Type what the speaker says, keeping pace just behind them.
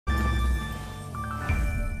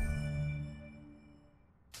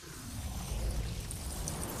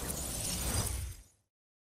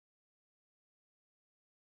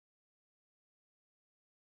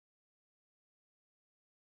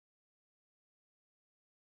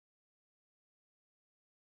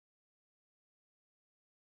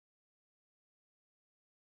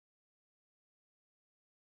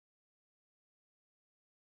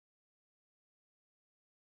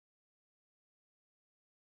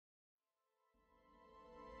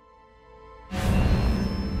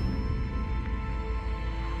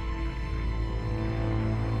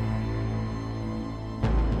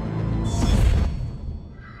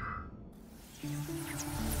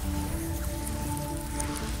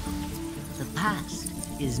past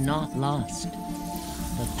is not lost.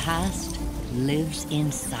 The past lives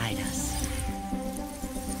inside us.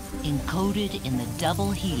 Encoded in the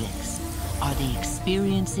double helix are the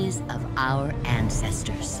experiences of our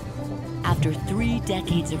ancestors. After 3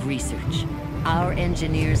 decades of research, our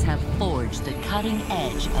engineers have forged the cutting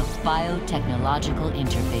edge of biotechnological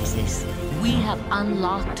interfaces. We have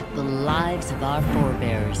unlocked the lives of our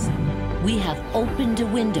forebears. We have opened a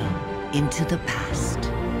window into the past.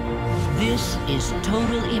 This is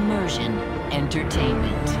total immersion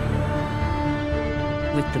entertainment.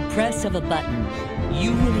 With the press of a button,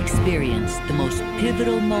 you will experience the most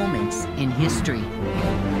pivotal moments in history.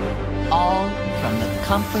 All from the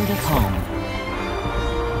comfort of home.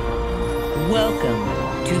 Welcome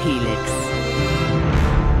to Helix,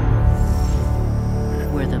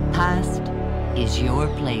 where the past is your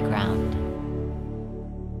playground.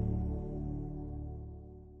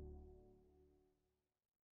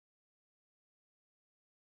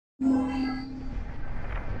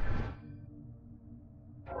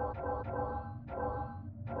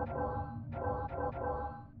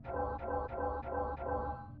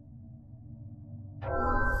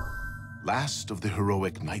 Last of the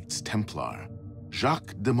heroic Knights Templar,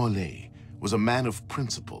 Jacques de Molay was a man of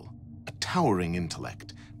principle, a towering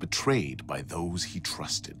intellect, betrayed by those he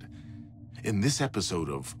trusted. In this episode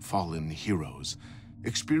of Fallen Heroes,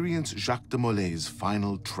 experience Jacques de Molay's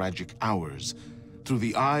final tragic hours through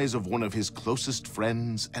the eyes of one of his closest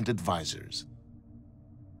friends and advisors.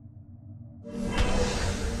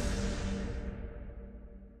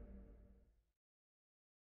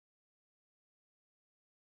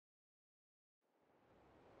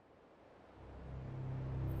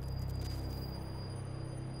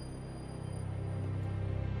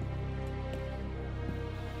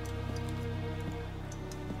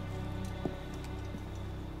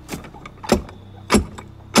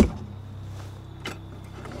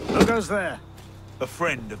 Who goes there? A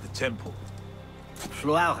friend of the temple.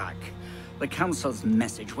 Floirac. The Council's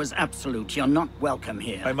message was absolute. You're not welcome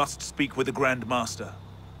here. I must speak with the Grand Master.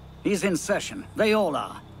 He's in session. They all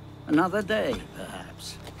are. Another day,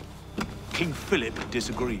 perhaps. King Philip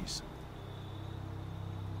disagrees.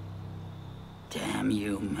 Damn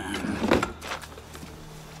you, man.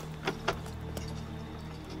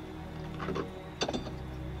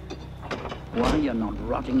 Why you're not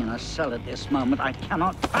rotting in a cell at this moment, I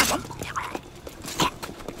cannot fathom.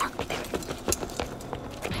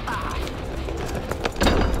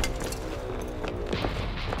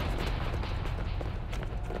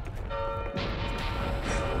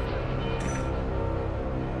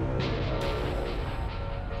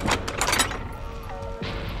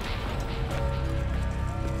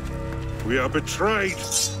 We are betrayed.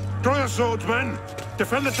 Draw your swords, men.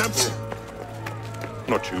 Defend the temple.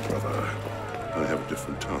 Not you, brother. I have a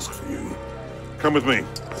different task for you. Come with me.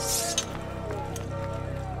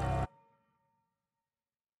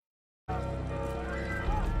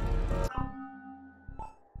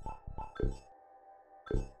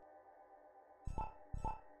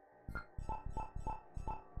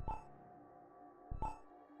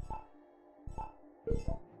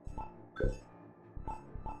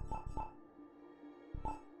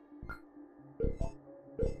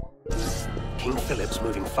 King Philip's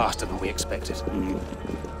moving faster than we expected.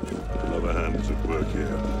 Another hand is at work here.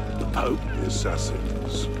 The Pope? The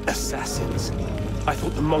assassins. Assassins? I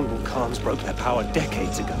thought the Mongol Khans broke their power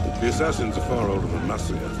decades ago. The assassins are far older than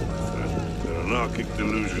Masyaf, my friend. Their anarchic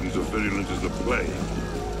delusions are virulent as the plague,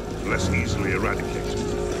 less easily eradicated.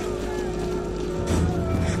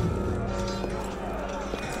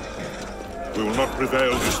 We will not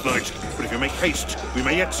prevail this night, but if you make haste, we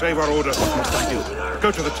may yet save our order. What must I do?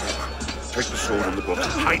 Go to the tower. Take the sword and the book.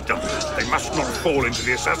 Hide them. They must not fall into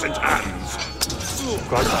the assassin's hands.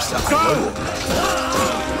 Grandmaster, I will.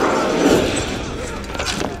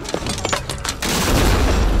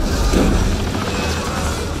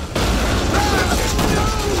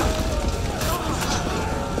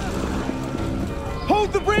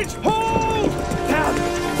 Hold the bridge! Hold! Down!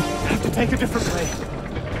 I have to take a different way.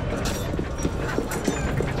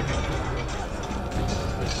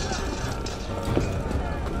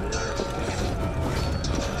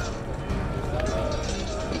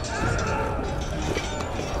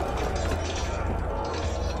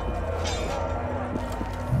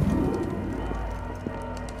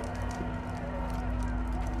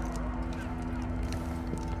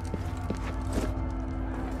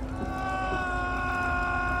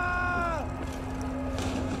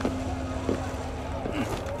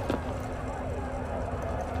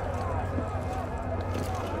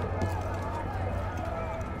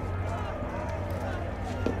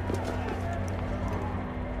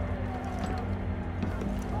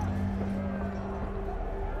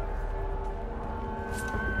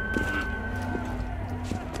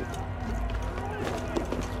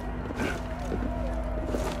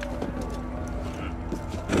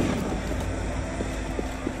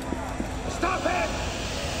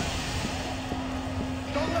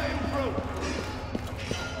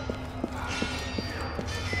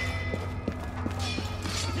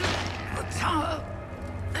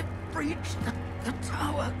 breached the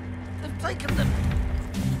tower. They've taken the